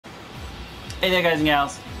Hey there guys and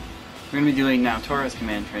gals, we're going to be doing Naotora's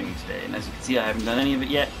command training today, and as you can see I haven't done any of it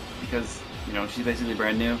yet, because, you know, she's basically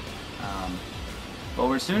brand new. But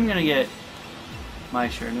we're soon going to get my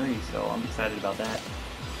Shiranui, so I'm excited about that,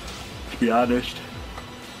 to be honest.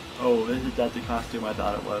 Oh, this is not the costume I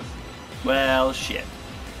thought it was. Well, shit.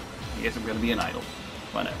 I guess I'm going to be an idol.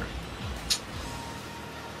 Whatever.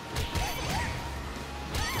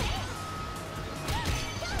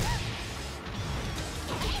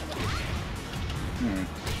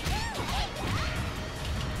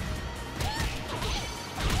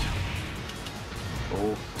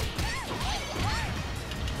 Oh.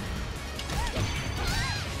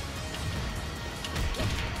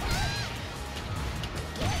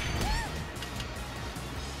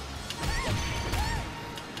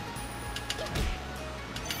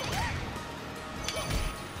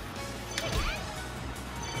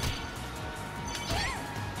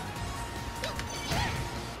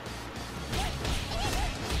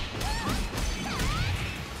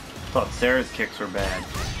 Thought Sarah's kicks were bad.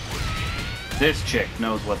 This chick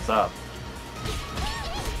knows what's up.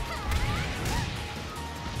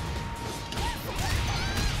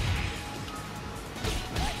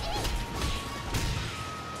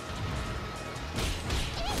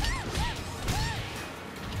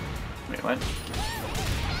 Wait, what?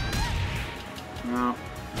 No.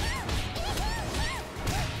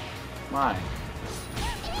 Why?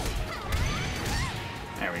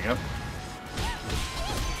 There we go.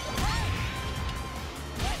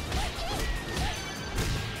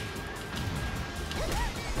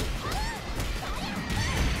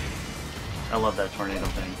 I love that tornado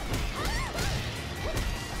thing.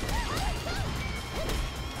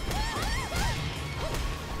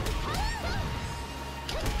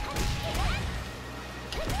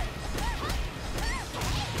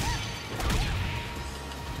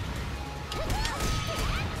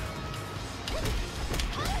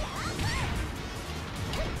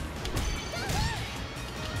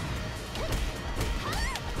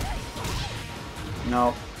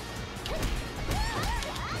 No.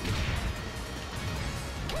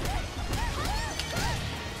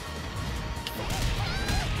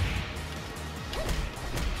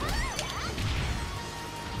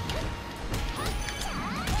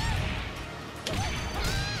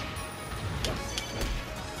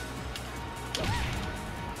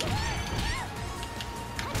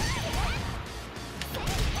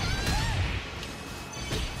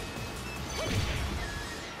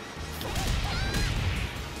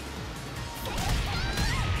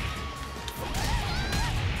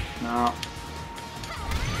 No.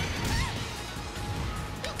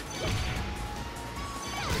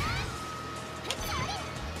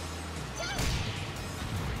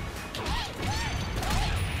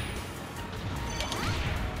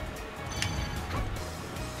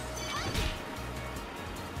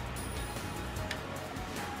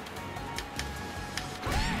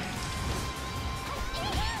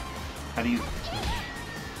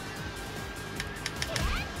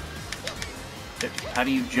 How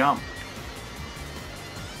do you jump?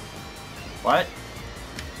 What?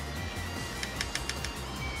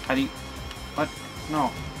 How do you... What? No.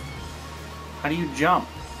 How do you jump?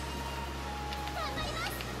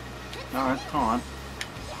 No, that's on.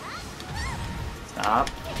 Stop.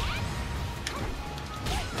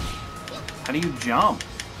 How do you jump?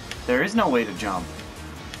 There is no way to jump.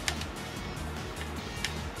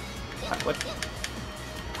 What?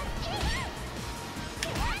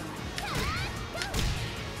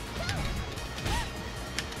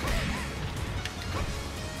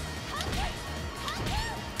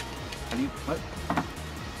 How do you...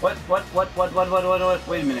 What? What?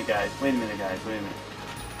 Wait a minute, guys. Wait a minute.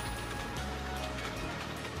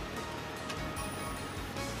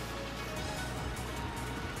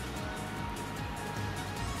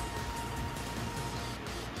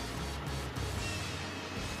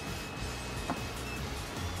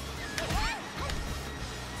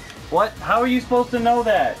 What? How are you supposed to know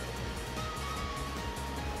that?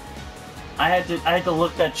 I had to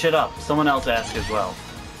look that shit up. Someone else asked as well.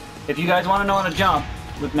 If you guys want to know how to jump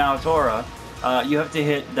with Naotora, you have to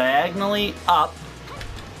hit diagonally up.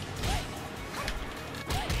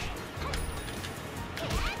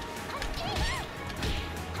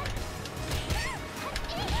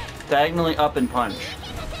 Diagonally up and punch.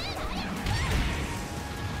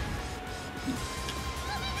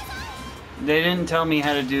 They didn't tell me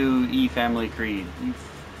how to do E Family Creed.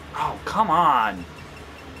 Oh, come on!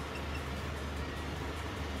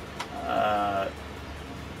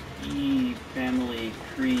 E Family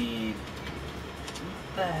Creed.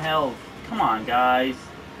 What the hell? Come on, guys.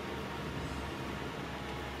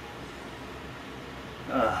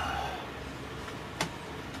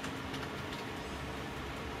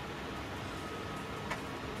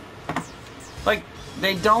 Like,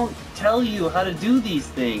 they don't tell you how to do these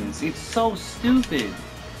things. It's so stupid.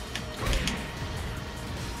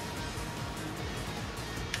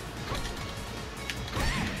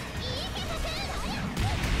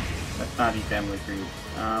 That's not E-Family Creed.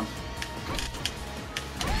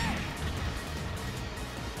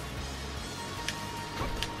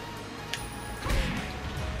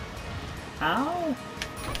 Ow?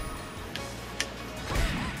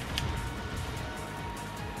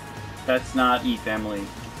 That's not E-Family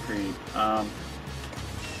Creed.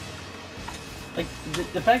 Like,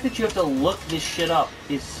 the fact that you have to look this shit up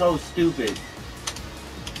is so stupid.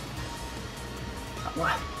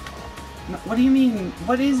 What? What do you mean?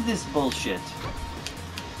 What is this bullshit?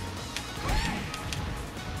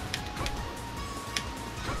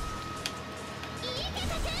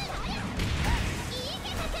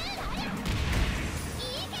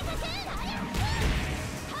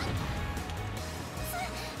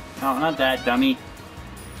 Oh, not that, dummy.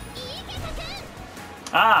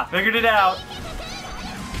 Ah, figured it out.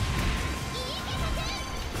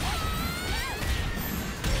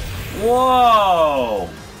 Whoa!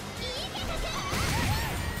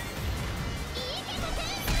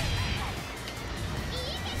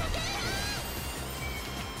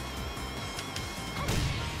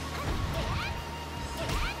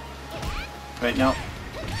 Wait, no.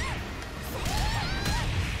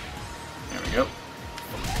 There we go.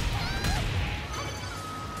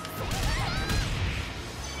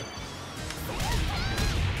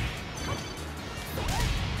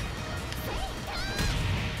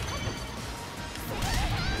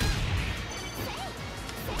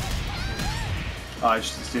 Oh, I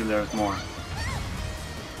just assumed there was more.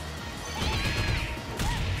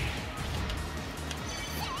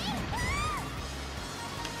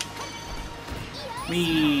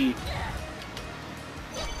 Whee!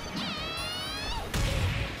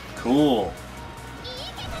 Cool.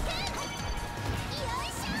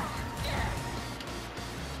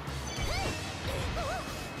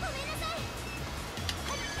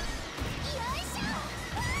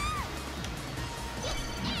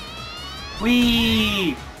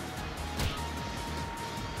 Whee!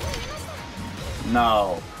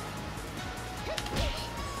 No.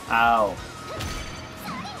 Ow.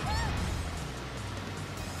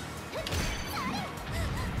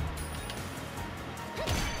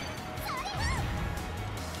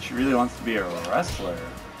 She really wants to be a wrestler.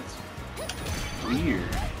 It's weird.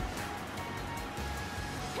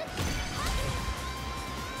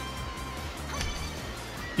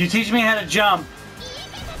 You teach me how to jump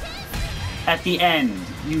at the end.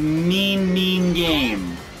 You mean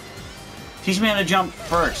game. Teach me how to jump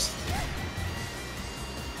first.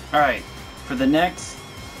 Alright, for the next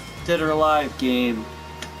Dead or Alive game,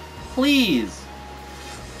 please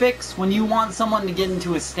fix when you want someone to get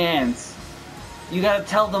into a stance. You gotta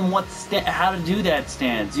tell them how to do that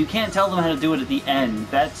stance. You can't tell them how to do it at the end.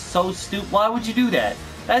 That's so stupid. Why would you do that?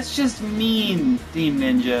 That's just mean, Team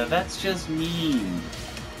Ninja. That's just mean.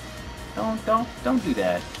 Don't do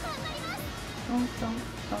that.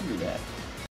 Don't do that.